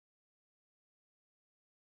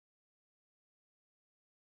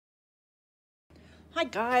Hi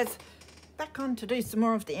guys, back on to do some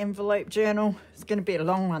more of the envelope journal. It's going to be a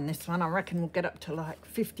long one, this one. I reckon we'll get up to like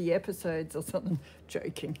 50 episodes or something.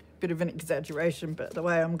 Joking, bit of an exaggeration, but the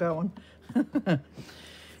way I'm going.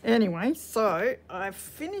 Anyway, so I've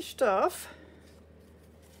finished off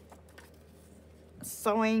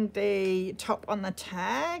sewing the top on the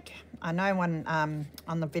tag. I know when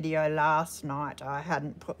on the video last night I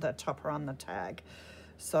hadn't put the topper on the tag.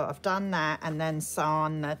 So I've done that and then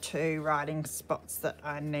sewn the two writing spots that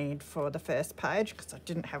I need for the first page because I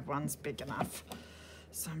didn't have ones big enough.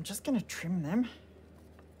 So I'm just going to trim them.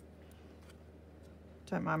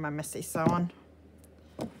 Don't mind my messy sewing.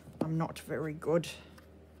 I'm not very good.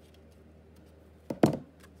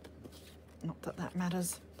 Not that that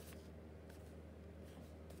matters.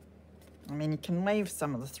 I mean, you can leave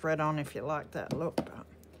some of the thread on if you like that look, but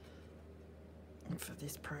for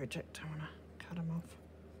this project I want to cut them off.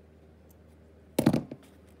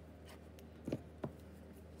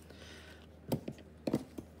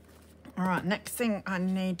 All right, next thing I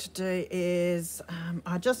need to do is,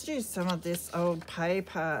 I just used some of this old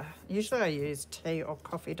paper. Usually I use tea or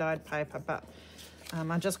coffee dyed paper, but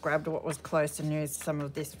I just grabbed what was close and used some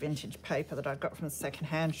of this vintage paper that I got from the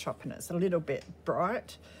secondhand shop, and it's a little bit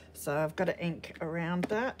bright. So I've got to ink around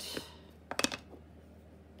that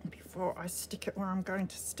before I stick it where I'm going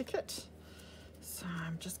to stick it. So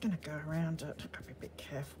I'm just going to go around it. I've got to be a bit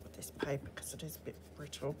careful with this paper because it is a bit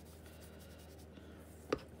brittle.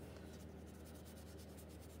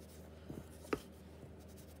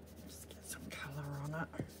 It's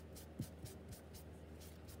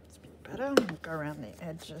a bit better. I'll go around the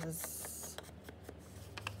edges.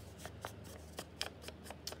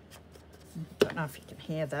 Don't know if you can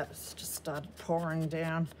hear that. It's just started pouring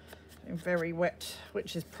down. Very wet,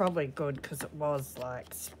 which is probably good because it was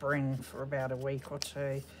like spring for about a week or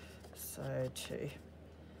two. So to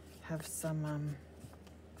have some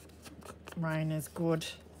rain is good.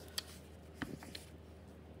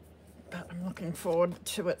 But I'm looking forward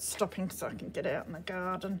to it stopping so I can get out in the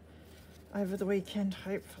garden over the weekend,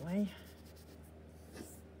 hopefully.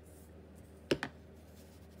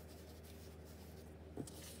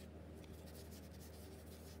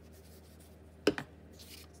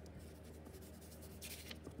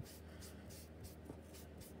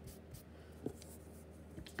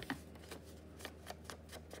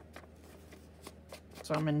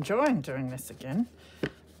 So I'm enjoying doing this again.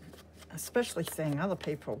 Especially seeing other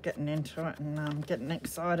people getting into it and getting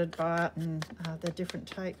excited by it and their different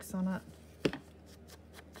takes on it.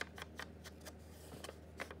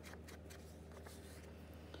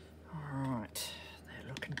 All right, they're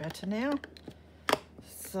looking better now.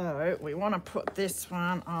 So we want to put this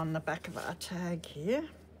one on the back of our tag here.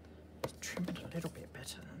 Just trim it a little bit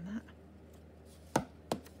better than that.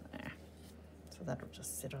 There. So that'll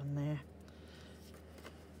just sit on there.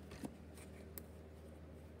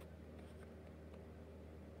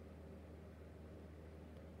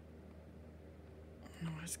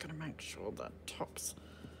 Just got to make sure that top's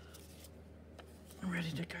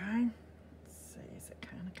ready to go. Let's see, is it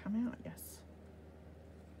going to come out? Yes.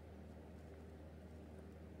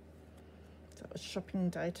 So it was shopping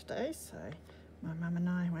day today, so my mum and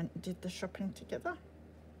I went and did the shopping together.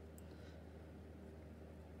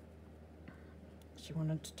 She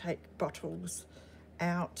wanted to take bottles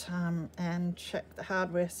out and check the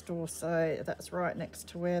hardware store, so that's right next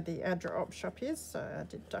to where the Adra op shop is, so I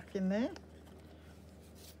did duck in there.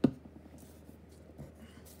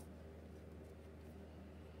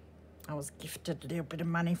 I was gifted a little bit of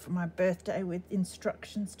money for my birthday with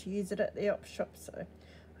instructions to use it at the op shop, so I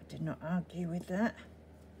did not argue with that.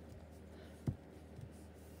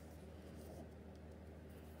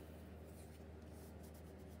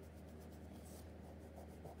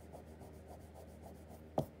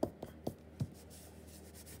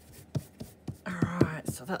 Alright,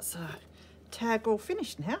 so that's a tag all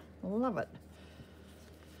finished now. Love it.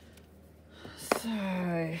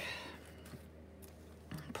 So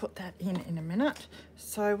put that in a minute.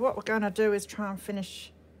 So what we're going to do is try and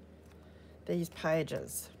finish these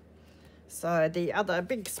pages. So the other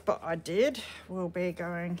big spot I did will be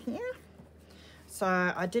going here. So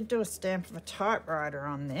I did do a stamp of a typewriter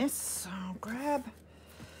on this. So I'll grab,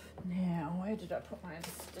 now where did I put my other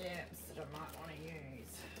stamps that I might want to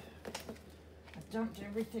use? I dumped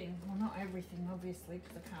everything, well not everything obviously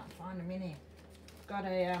because I can't find them in here. I've got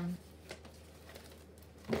a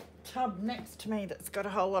tub next to me that's got a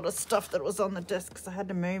whole lot of stuff that was on the desk because I had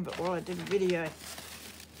to move it while I did a video.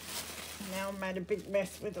 Now I made a big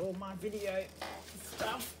mess with all my video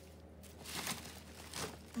stuff.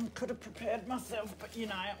 I could have prepared myself, but you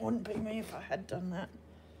know, it wouldn't be me if I had done that.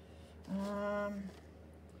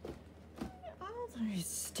 I'll those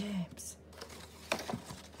stamps?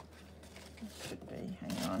 Should be.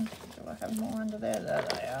 Hang on. Do I have more under there? There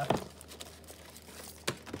they are.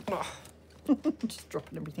 Oh, just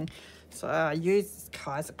dropping everything. So I use this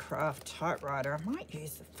Kaiser Craft typewriter. I might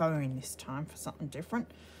use the phone this time for something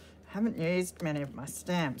different. I haven't used many of my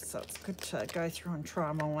stamps, so it's good to go through and try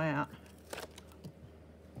them all out.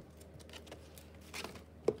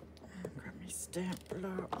 And grab my stamp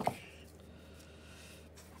block.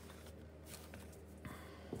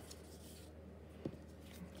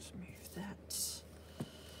 Just move that.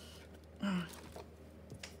 Oh,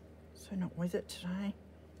 so not with it today.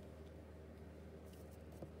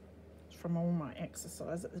 It's from all my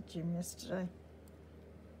exercise at the gym yesterday.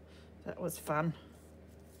 That was fun.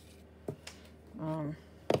 I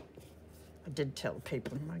did tell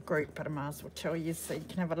people in my group, but I might as well tell you so you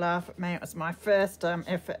can have a laugh at me. It was my first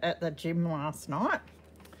effort at the gym last night.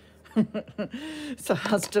 So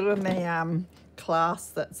I was doing the class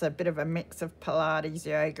that's a bit of a mix of Pilates,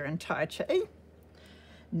 yoga and Tai Chi.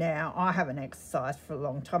 Now, I haven't exercised for a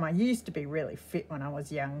long time. I used to be really fit when I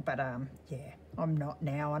was young, but yeah, I'm not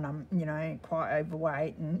now, and I'm, you know, quite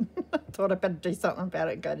overweight, and I thought I'd better do something about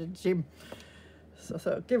it and go to the gym. So I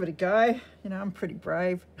thought, give it a go. You know, I'm pretty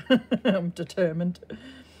brave. I'm determined.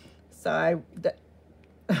 So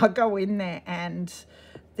I go in there, and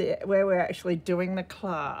where we're actually doing the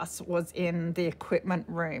class was in the equipment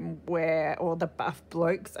room where all the buff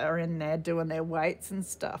blokes are in there doing their weights and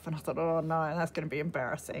stuff. And I thought, oh no, that's going to be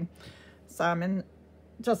embarrassing. So I'm in,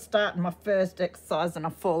 just starting my first exercise, and I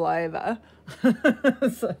fall over.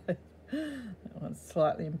 So that was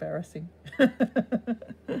slightly embarrassing.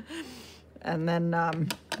 And then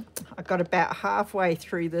I got about halfway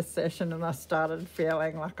through this session and I started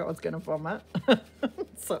feeling like I was going to vomit.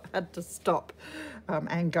 So I had to stop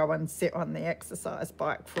and go and sit on the exercise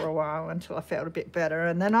bike for a while until I felt a bit better.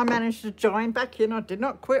 And then I managed to join back in. I did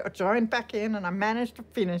not quit. I joined back in and I managed to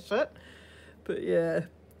finish it. But yeah,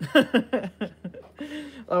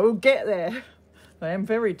 I will get there. I am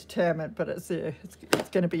very determined, but it's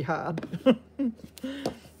going to be hard.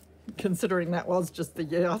 Considering that was just the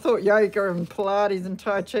year. I thought yoga and Pilates and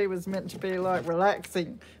Tai Chi was meant to be like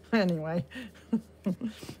relaxing. Anyway,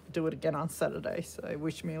 do it again on Saturday, so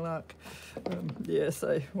wish me luck. Yeah,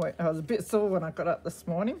 so wait, I was a bit sore when I got up this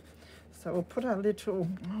morning. So we'll put a little,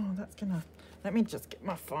 oh, that's gonna, let me just get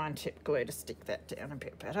my fine tip glue to stick that down a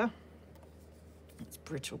bit better. It's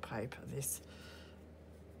brittle paper, this.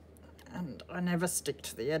 And I never stick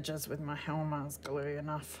to the edges with my Helmer's glue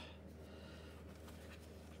enough.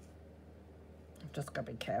 Just got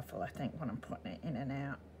to be careful, I think, when I'm putting it in and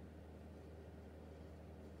out.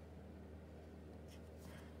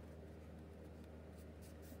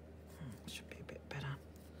 Should be a bit better.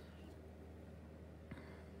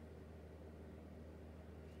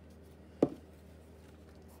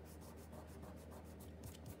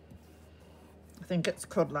 I think it's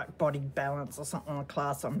called like body balance or something in a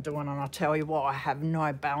class I'm doing, and I'll tell you what, I have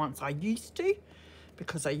no balance. I used to,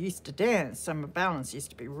 because I used to dance, so my balance used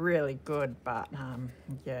to be really good, but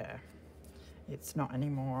yeah, it's not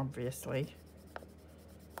anymore, obviously.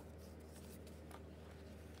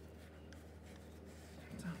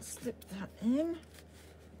 So I'll slip that in.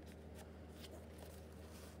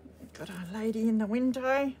 We've got our lady in the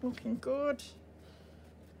window, looking good.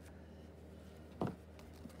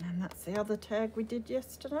 And that's the other tag we did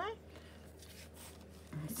yesterday.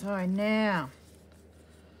 So now,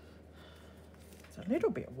 a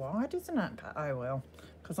little bit wide, isn't it? But oh well,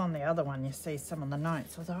 because on the other one you see some of the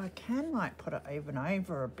notes, although I can like put it even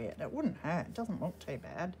over a bit. It wouldn't hurt. It doesn't look too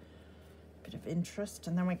bad. Bit of interest,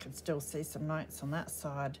 and then we can still see some notes on that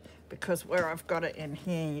side, because where I've got it in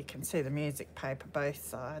here you can see the music paper both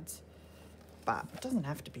sides, but it doesn't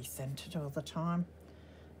have to be centered all the time.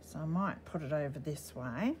 So I might put it over this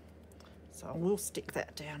way. So I will stick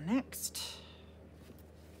that down next.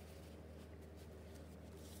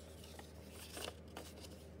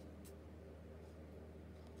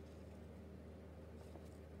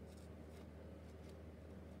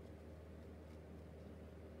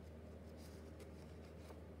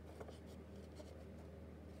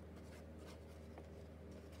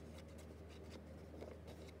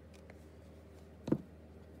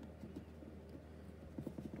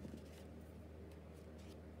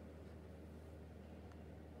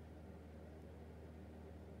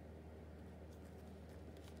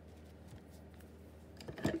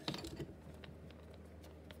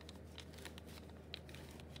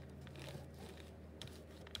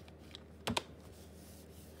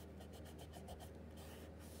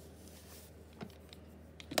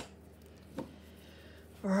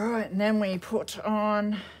 Right, and then we put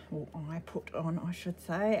on, well, I put on, I should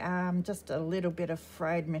say, just a little bit of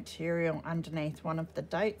frayed material underneath one of the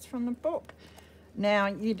dates from the book. Now,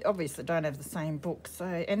 you obviously don't have the same book, so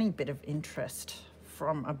any bit of interest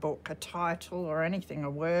from a book, a title or anything, a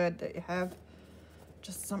word that you have,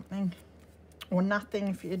 just something, or nothing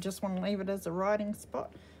if you just want to leave it as a writing spot.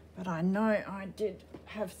 But I know I did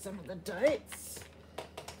have some of the dates.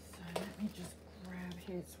 So let me just grab,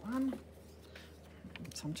 here's one.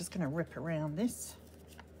 So I'm just going to rip around this.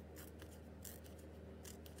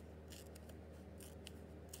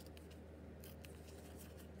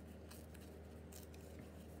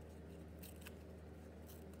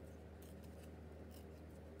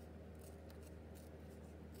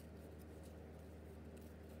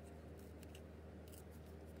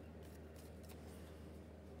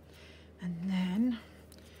 And then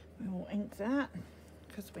we will ink that,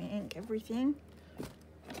 because we ink everything.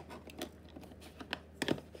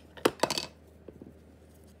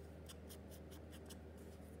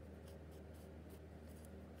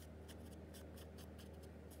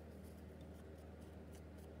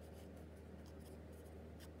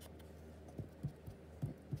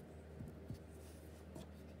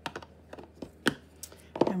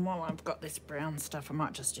 And while I've got this brown stuff, I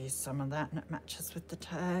might just use some of that, and it matches with the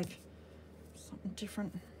tag. Something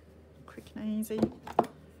different, quick and easy.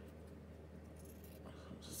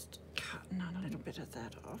 Just cutting a little bit of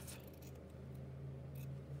that off.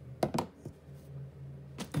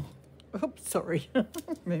 Oops, sorry,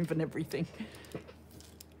 moving everything.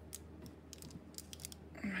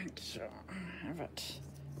 Make sure I have it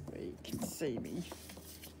where you can see me.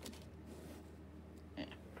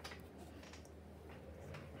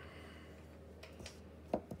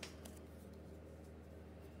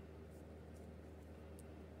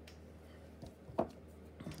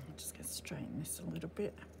 Straighten this a little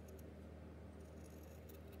bit.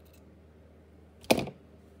 Now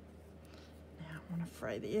I want to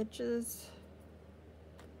fray the edges.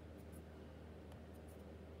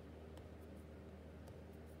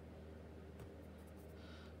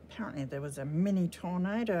 Apparently there was a mini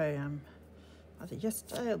tornado either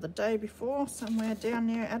yesterday or the day before somewhere down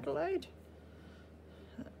near Adelaide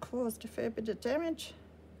that caused a fair bit of damage.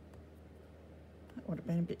 That would have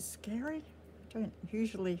been a bit scary. I don't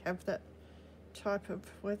usually have that type of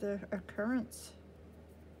weather occurrence.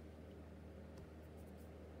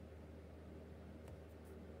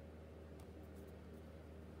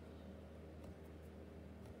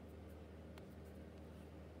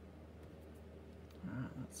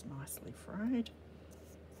 That's nicely frayed.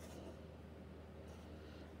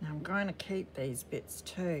 Now I'm going to keep these bits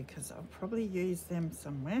too, because I'll probably use them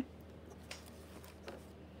somewhere.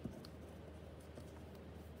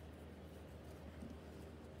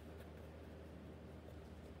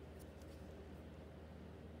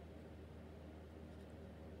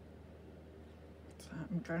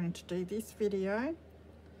 I'm going to do this video.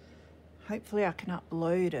 Hopefully I can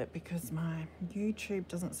upload it, because my YouTube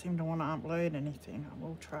doesn't seem to want to upload anything. I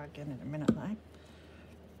will try again in a minute though.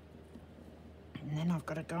 And then I've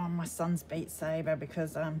got to go on my son's Beat Saber,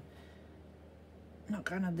 because I'm not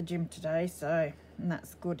going to the gym today, so, and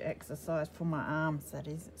that's good exercise for my arms, that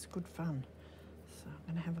is. It's good fun. So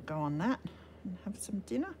I'm going to have a go on that and have some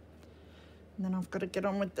dinner. And then I've got to get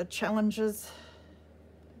on with the challenges,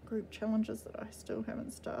 group challenges that I still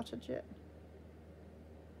haven't started yet.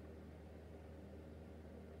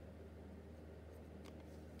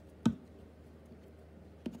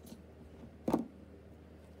 I'll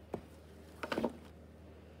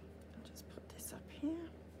just put this up here.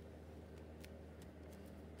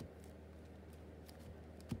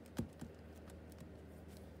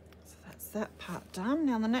 So that's that part done.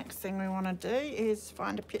 Now the next thing we want to do is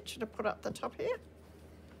find a picture to put up the top here.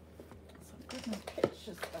 Goodness,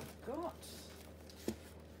 pictures I've got.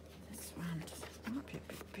 This one might be a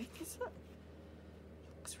bit big, is it?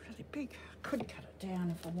 Looks really big. I could cut it down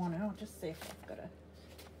if I want to. I'll just see if I've got a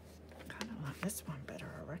kind of like this one better,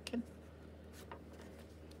 I reckon.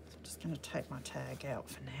 So I'm just going to take my tag out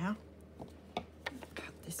for now.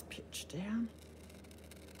 Cut this pitch down.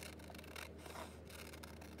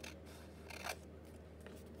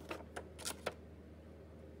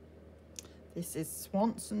 This is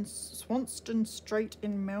Swanston Street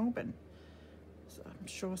in Melbourne. So I'm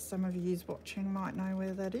sure some of you watching might know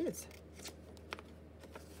where that is.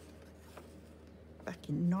 Back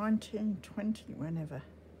in 1920, whenever.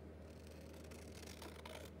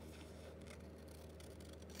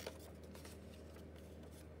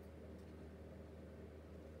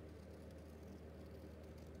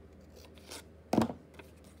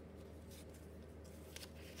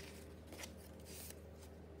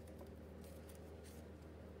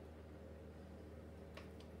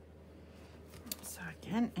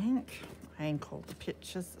 Again, ink. I ink all the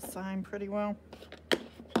pictures the same pretty well.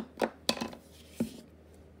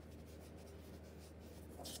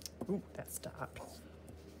 Ooh, that's dark.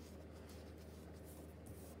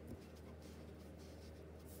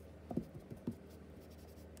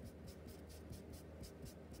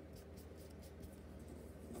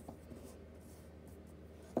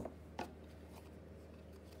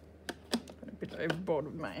 Overboard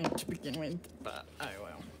with my ink to begin with, but oh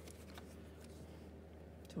well.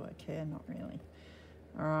 Do I care? Not really.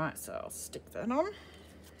 Alright, so I'll stick that on.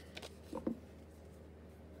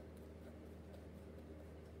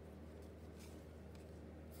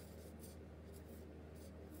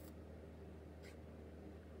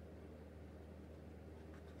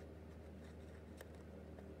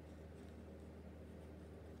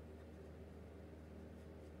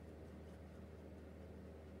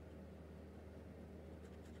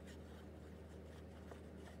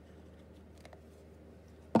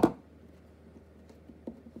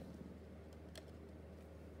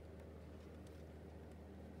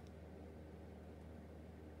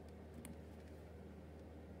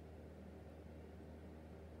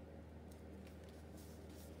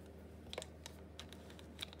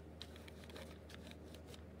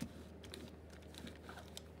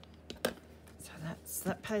 That's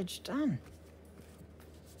that page done.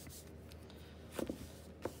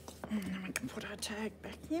 And then we can put our tag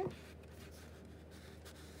back in.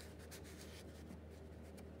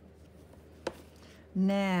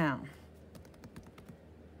 Now,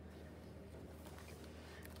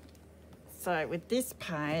 so with this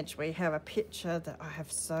page, we have a picture that I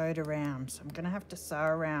have sewed around. So I'm going to have to sew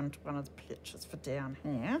around one of the pictures for down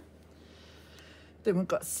here. Then we've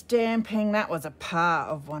got stamping. That was a part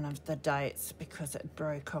of one of the dates because it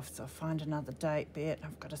broke off, so I'll find another date bit.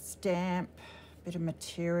 I've got a stamp, bit of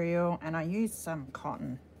material, and I used some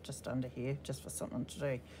cotton just under here just for something to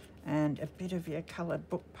do, and a bit of your coloured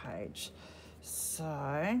book page.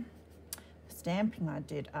 So stamping I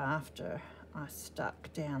did after I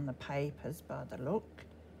stuck down the papers by the look,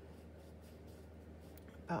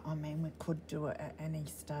 but I mean we could do it at any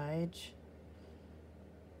stage.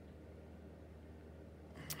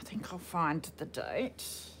 I think I'll find the date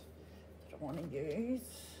that I want to use.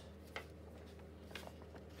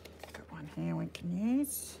 Got one here we can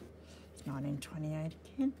use. It's 1928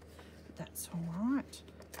 again, but that's all right.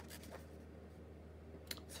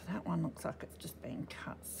 So that one looks like it's just been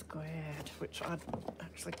cut squared, which I'd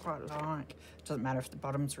actually quite like. Doesn't matter if the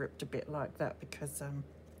bottom's ripped a bit like that because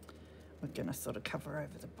we're going to sort of cover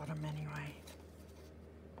over the bottom anyway.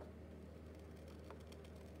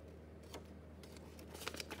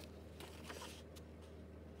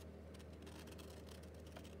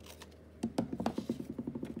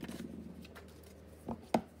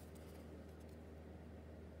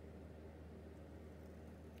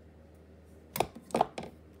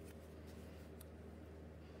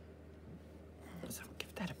 So we'll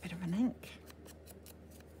give that a bit of an ink.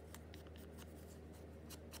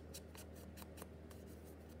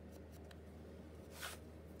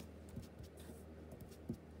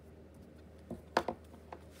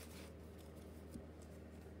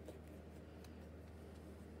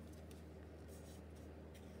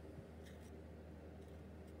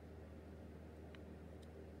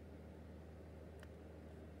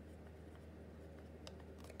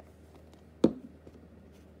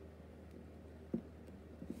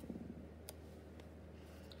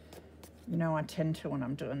 You know, I tend to, when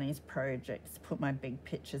I'm doing these projects, put my big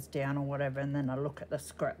pictures down or whatever, and then I look at the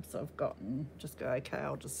scraps I've got and just go, okay,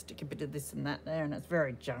 I'll just stick a bit of this and that there, and it's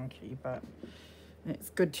very junky, but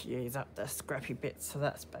it's good to use up the scrappy bits, so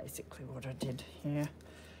that's basically what I did here.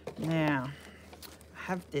 Now, I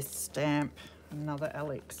have this stamp, another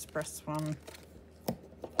AliExpress one,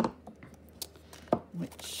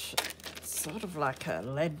 which is sort of like a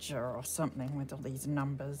ledger or something with all these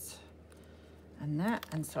numbers. And that,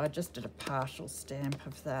 and so I just did a partial stamp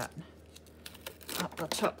of that up the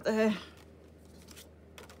top there.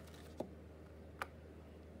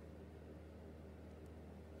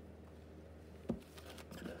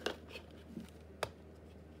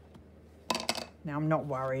 Now I'm not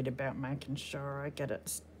worried about making sure I get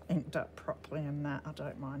it inked up properly and that. I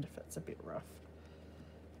don't mind if it's a bit rough.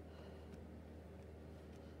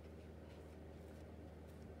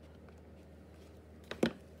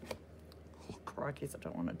 Crikey's, I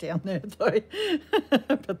don't want it down there though,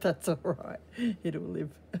 but that's all right, it'll live.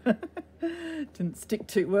 Didn't stick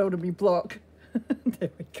too well to me block. There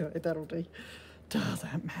we go, that'll do.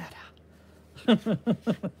 Doesn't matter.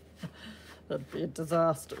 That'd be a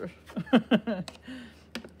disaster if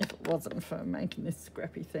it wasn't for making this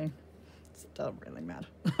scrappy thing. It doesn't really matter.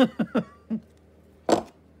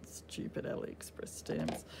 Stupid AliExpress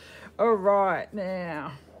stamps. All right,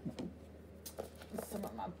 now some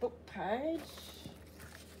of my book page.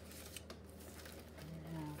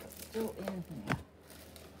 Now it's still in here.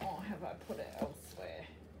 Or have I put it elsewhere?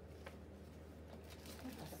 I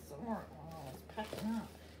think I saw it while I was packing up.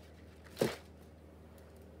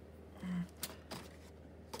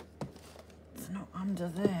 It's not under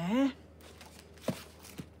there.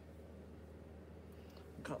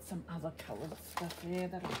 Got some other coloured stuff here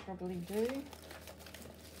that I'll probably do.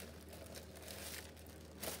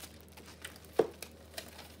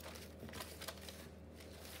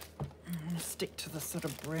 I'm going to stick to the sort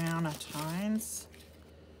of browner tones.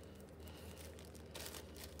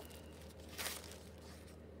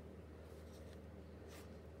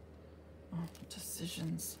 Oh,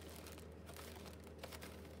 Decisions.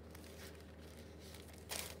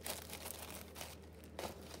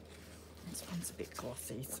 This one's a bit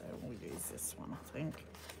glossy, so we'll use this one, I think.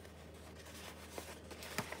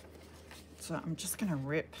 So I'm just going to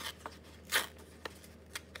rip.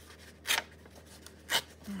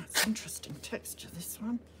 Oh, it's interesting texture, this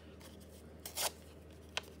one.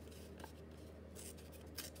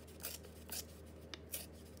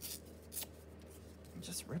 I'm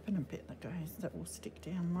just ripping a bit that will stick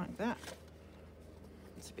down like that.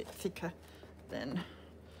 It's a bit thicker than.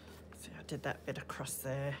 See, I did that bit across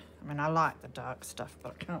there. I mean, I like the dark stuff,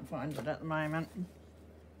 but I can't find it at the moment.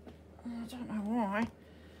 I don't know why.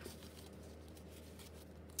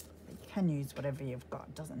 But you can use whatever you've got.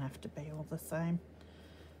 It doesn't have to be all the same.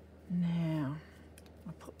 Now,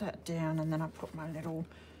 I put that down and then I put my little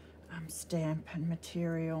stamp and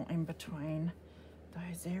material in between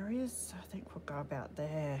those areas. So I think we'll go about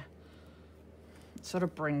there. It sort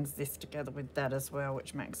of brings this together with that as well,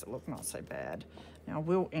 which makes it look not so bad. Now I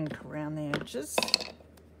will ink around the edges.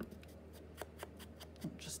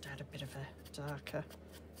 I'll just add a bit of a darker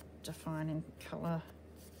defining colour.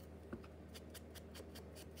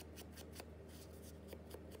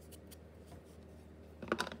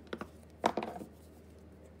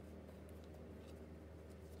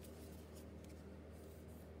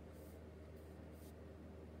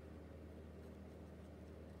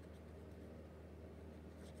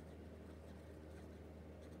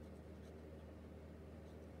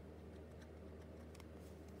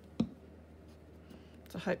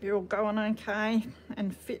 So I hope you're all going okay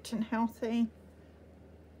and fit and healthy.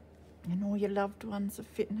 And all your loved ones are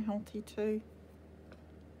fit and healthy too.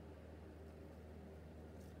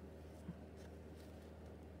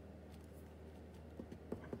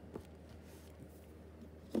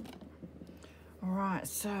 All right,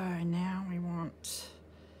 so now we want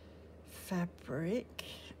fabric,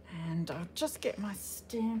 and I'll just get my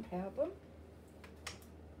stamp album.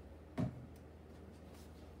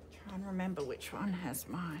 Try and remember which one has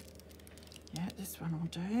my, yeah, this one will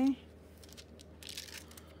do.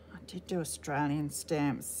 I did do Australian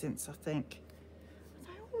stamps since, I think,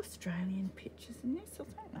 are they all Australian pictures in this? I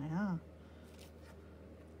think they are.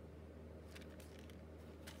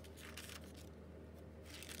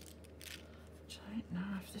 I don't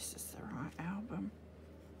know if this is the right album.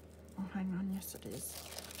 Oh, hang on, yes it is.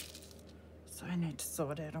 So I need to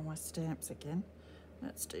sort out all my stamps again.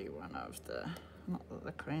 Let's do one of the, not that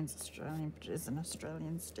the Queen's Australian, but it is an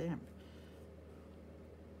Australian stamp.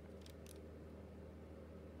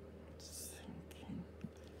 Just thinking,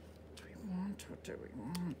 do we want or do we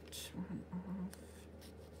want one of?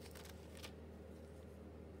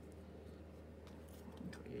 I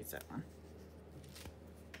think we'll use that one.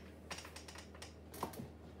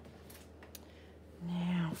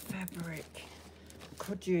 Now, fabric. I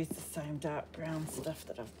could use the same dark brown stuff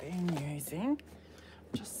that I've been using.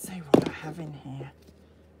 Just see what I have in here.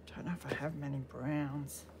 Don't know if I have many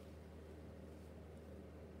browns.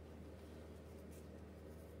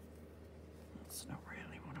 That's not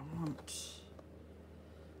really what I want.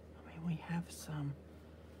 I mean, we have some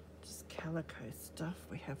just calico stuff.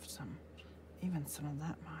 We have some, even some of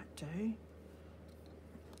that might do.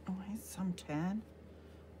 Oh, here's some tan.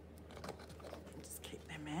 Just keep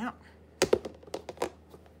them out.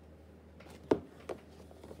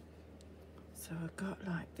 So I've got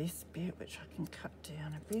like this bit which I can cut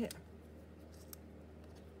down a bit.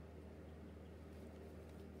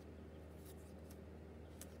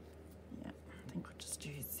 Yeah, I think we'll just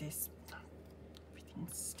use this.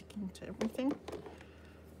 Everything's sticking to everything.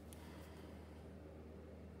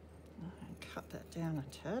 And cut that down a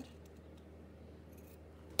tad.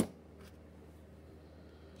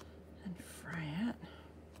 And fray it.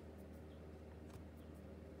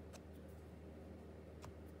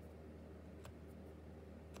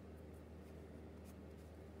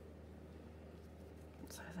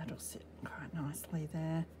 So that'll sit quite nicely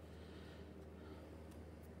there.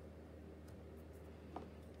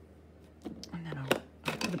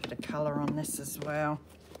 this as well.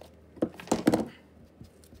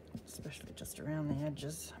 Especially just around the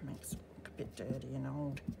edges. Makes it look a bit dirty and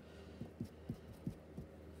old.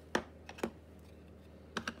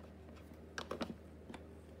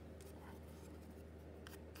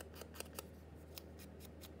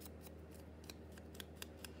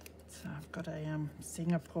 So I've got a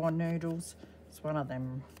Singapore noodles. It's one of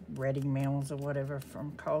them ready meals or whatever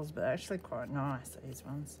from Coles, but actually quite nice, these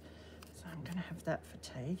ones. So I'm going to have that for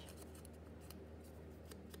tea.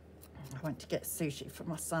 I went to get sushi for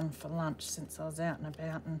my son for lunch since I was out and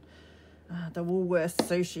about, and the Woolworths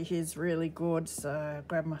sushi here is really good, so I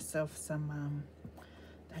grabbed myself some,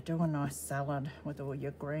 they do a nice salad with all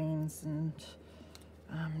your greens and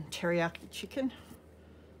teriyaki chicken.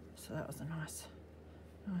 So that was a nice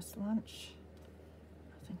lunch.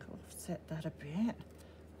 I think I'll offset that a bit.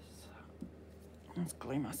 So let's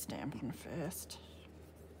glue my stamp on first.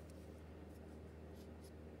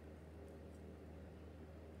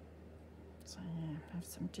 So yeah, have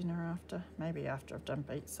some dinner after, maybe after I've done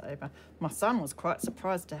Beat Saber. My son was quite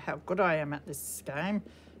surprised at how good I am at this game.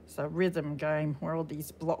 It's a rhythm game where all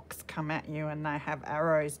these blocks come at you and they have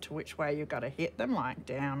arrows to which way you've got to hit them, like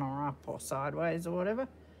down or up or sideways or whatever.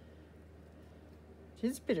 It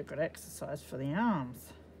is a bit of good exercise for the arms.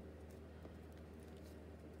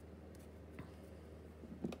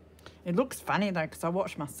 It looks funny though, because I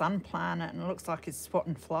watched my son playing it and it looks like he's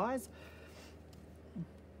swatting flies.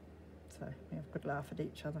 So we have a good laugh at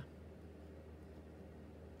each other.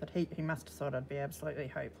 But he must have thought I'd be absolutely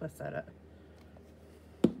hopeless at it.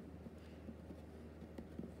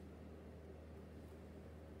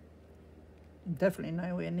 I'm definitely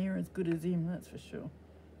nowhere near as good as him, that's for sure.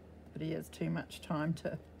 But he has too much time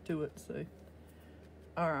to do it, so.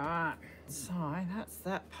 Alright, so that's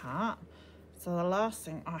that part. So the last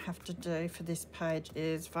thing I have to do for this page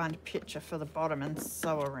is find a picture for the bottom and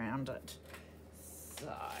sew around it.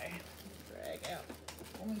 So, drag out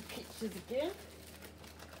all my pictures again.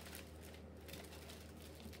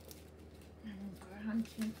 And we'll go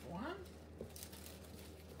hunting for one.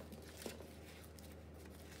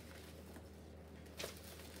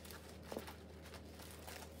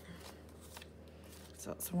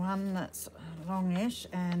 So it's one that's longish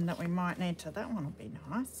and that we might need to, that one will be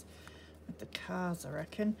nice with the cars, I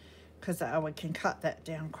reckon, because we can cut that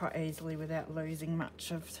down quite easily without losing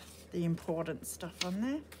much of the important stuff on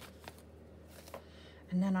there.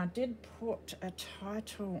 And then I did put a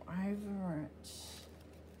title over it.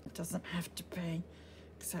 It doesn't have to be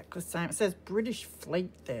exactly the same. It says British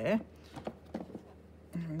Fleet there.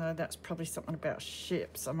 Though that's probably something about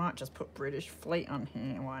ships. I might just put British Fleet on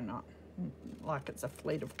here, why not? Like it's a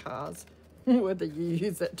fleet of cars. Whether you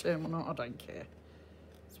use that term or not, I don't care.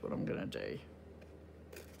 That's what I'm gonna do.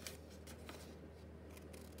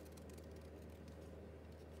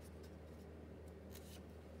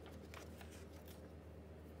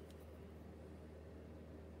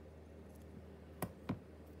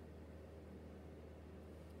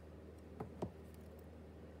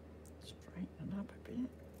 Straighten it up a bit.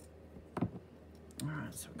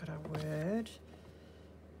 Alright, so we've got our word.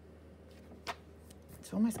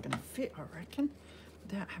 It's almost going to fit, I reckon,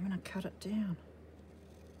 without having to cut it down.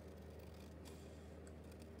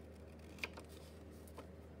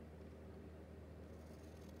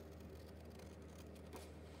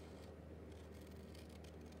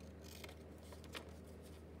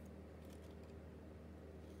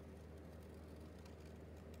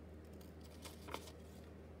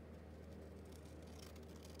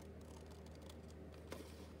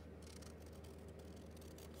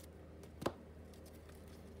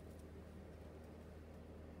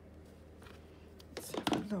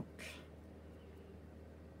 Look,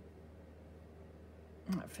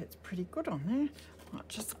 that fits pretty good on there. I'll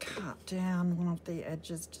just cut down one of the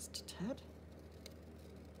edges just a tad,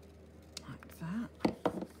 like that.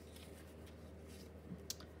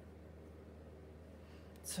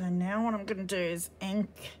 So now what I'm going to do is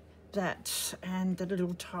ink that and the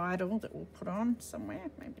little title that we'll put on somewhere,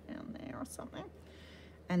 maybe down there or something.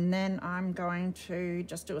 And then I'm going to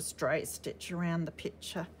just do a straight stitch around the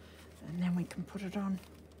picture and then we can put it on.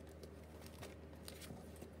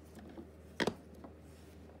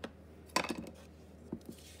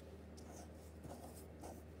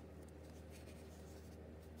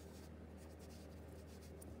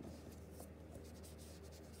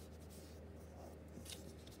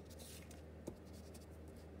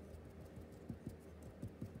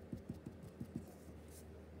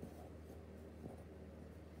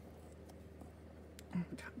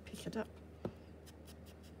 Can't pick it up.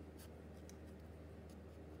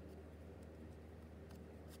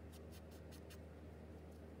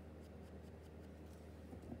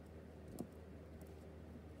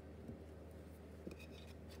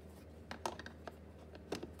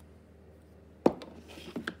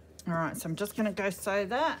 All right, so I'm just going to go sew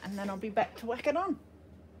that and then I'll be back to whack it on.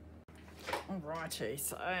 Alrighty,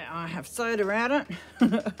 so I have sewed around it.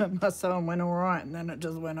 My sewing went all right and then it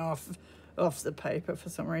just went off the paper for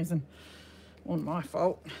some reason. Wasn't my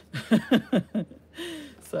fault.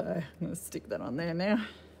 So I'm going to stick that on there now.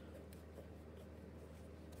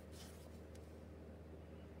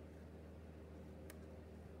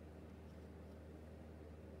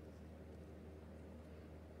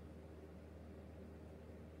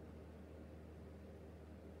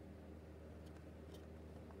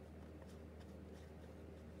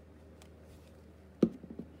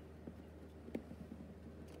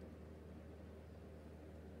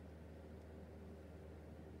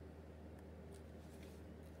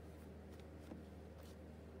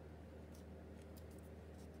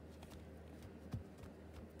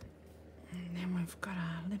 I've got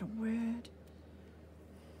a little word.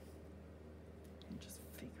 I'll just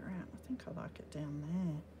figure out. I think I like it down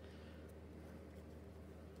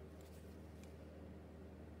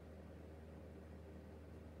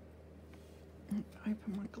there.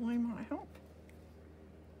 Open my glue might help.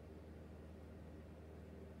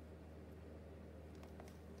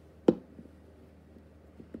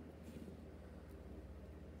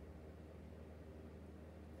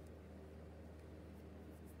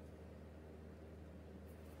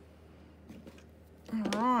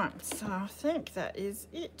 Alright, so I think that is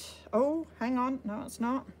it. Oh, hang on. No, it's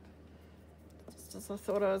not. Just as I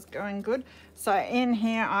thought I was going good. So in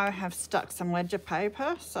here I have stuck some ledger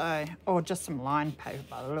paper, or just some lined paper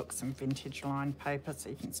by the look, some vintage lined paper, so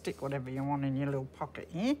you can stick whatever you want in your little pocket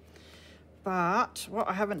here. But what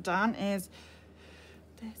I haven't done is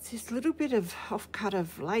there's this little bit of off-cut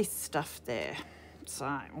of lace stuff there.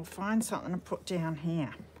 So we'll find something to put down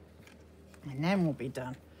here and then we'll be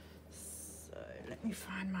done. Let me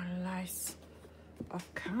find my lace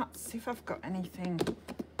off-cut, see if I've got anything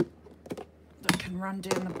that can run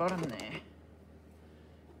down the bottom there.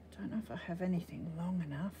 Don't know if I have anything long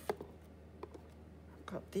enough. I've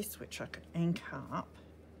got this which I could ink up.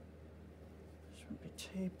 Shouldn't be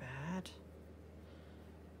too bad.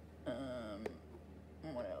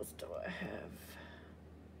 What else do I have?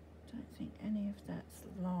 Don't think any of that's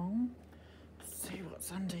long. Let's see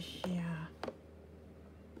what's under here.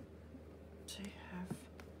 To have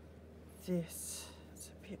this. It's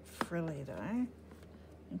a bit frilly though. I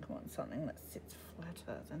think I want something that sits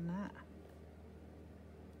flatter than that.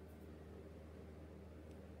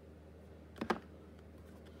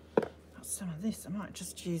 Got some of this. I might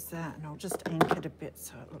just use that and I'll just ink it a bit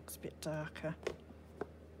so it looks a bit darker.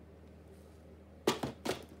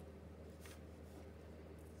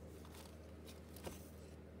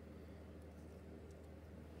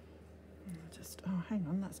 Oh, hang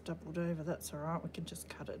on, that's doubled over. That's all right. We can just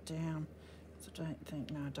cut it down. So I don't think.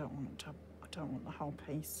 No, I don't want it. I don't want the whole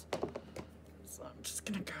piece. So I'm just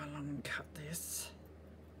going to go along and cut this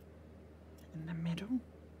in the middle.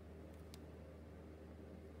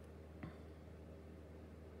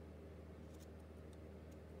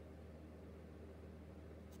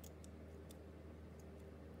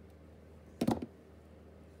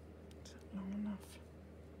 Is that long enough?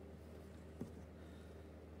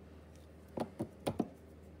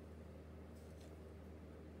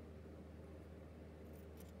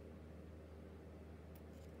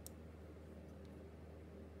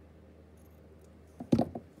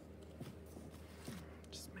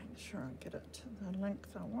 Sure I get it to the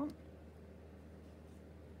length I want.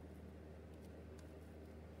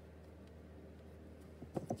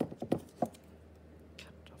 Cut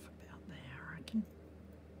it off about there, I reckon.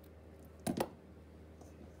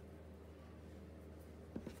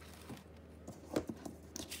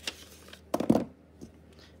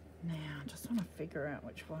 Now, I just want to figure out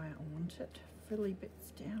which way I want it. Frilly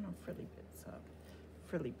bits down or frilly bits up?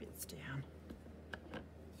 Frilly bits down.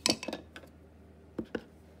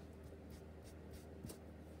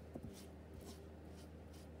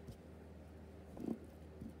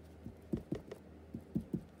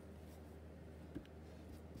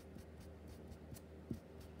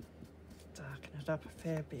 Darken it up a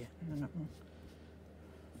fair bit and then it will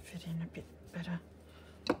fit in a bit better.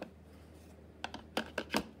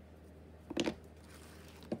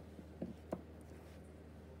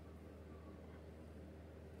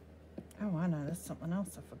 Oh, I know, there's something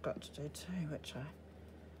else I forgot to do too, which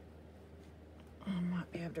I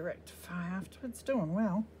might be able to rectify afterwards. Doing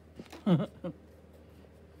well. So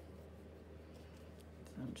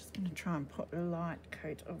I'm just going to try and put a light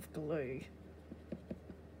coat of glue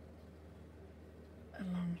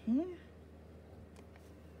along here.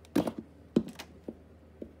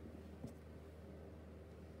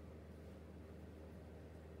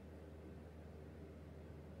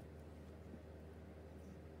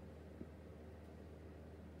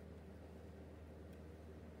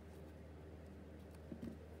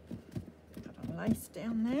 lace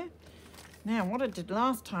down there. Now what I did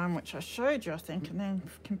last time, which I showed you I think, and then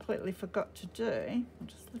completely forgot to do, I'll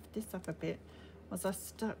just lift this up a bit, was I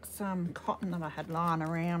stuck some cotton that I had lying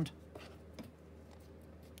around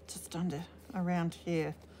just around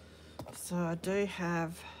here. So I do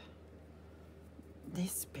have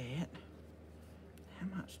this bit. How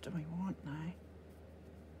much do we want now?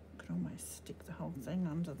 Could almost stick the whole thing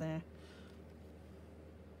under there.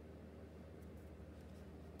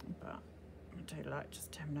 But I do like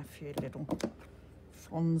just having a few little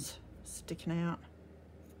fronds sticking out.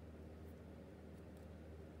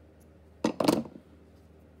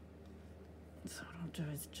 So what I'll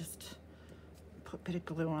do is just put a bit of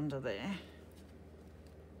glue under there.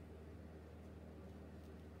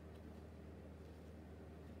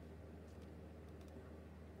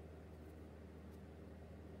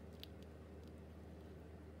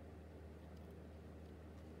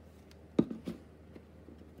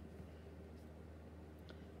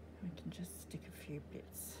 Just stick a few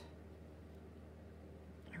bits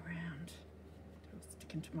around. It'll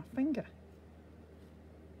stick into my finger.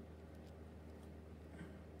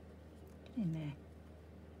 Get in there.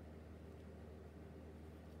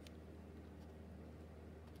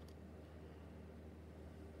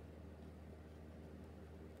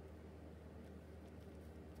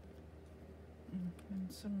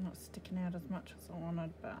 And so I'm not sticking out as much as I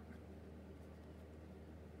wanted, but I'll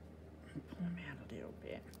pull them out a little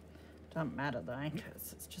bit. Doesn't matter though,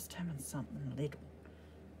 because it's just having something little.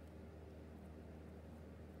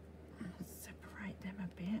 Separate them a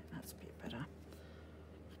bit, that's a bit better.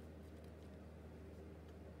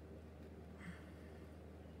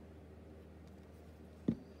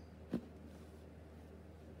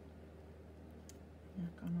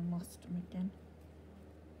 I've gone and lost them again.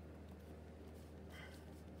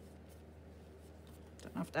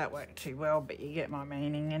 Don't know if that worked too well, but you get my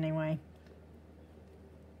meaning anyway.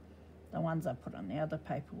 The ones I put on the other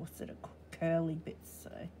paper were sort of curly bits, so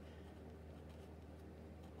there,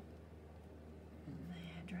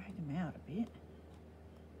 drag them out a bit.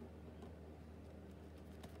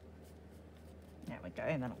 There we go,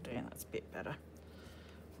 that'll do, that's a bit better.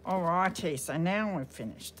 Alrighty, so now we've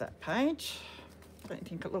finished that page. Don't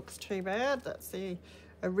think it looks too bad. That's the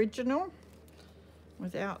original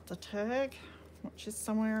without the tag, which is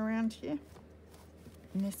somewhere around here.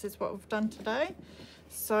 And this is what we've done today.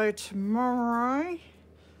 So tomorrow,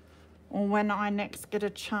 or when I next get a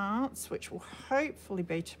chance, which will hopefully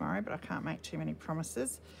be tomorrow, but I can't make too many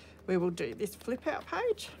promises, we will do this flip out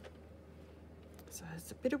page. So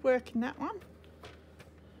there's a bit of work in that one,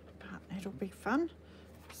 but it'll be fun.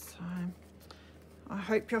 So I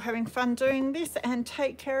hope you're having fun doing this, and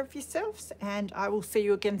take care of yourselves, and I will see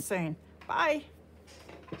you again soon. Bye.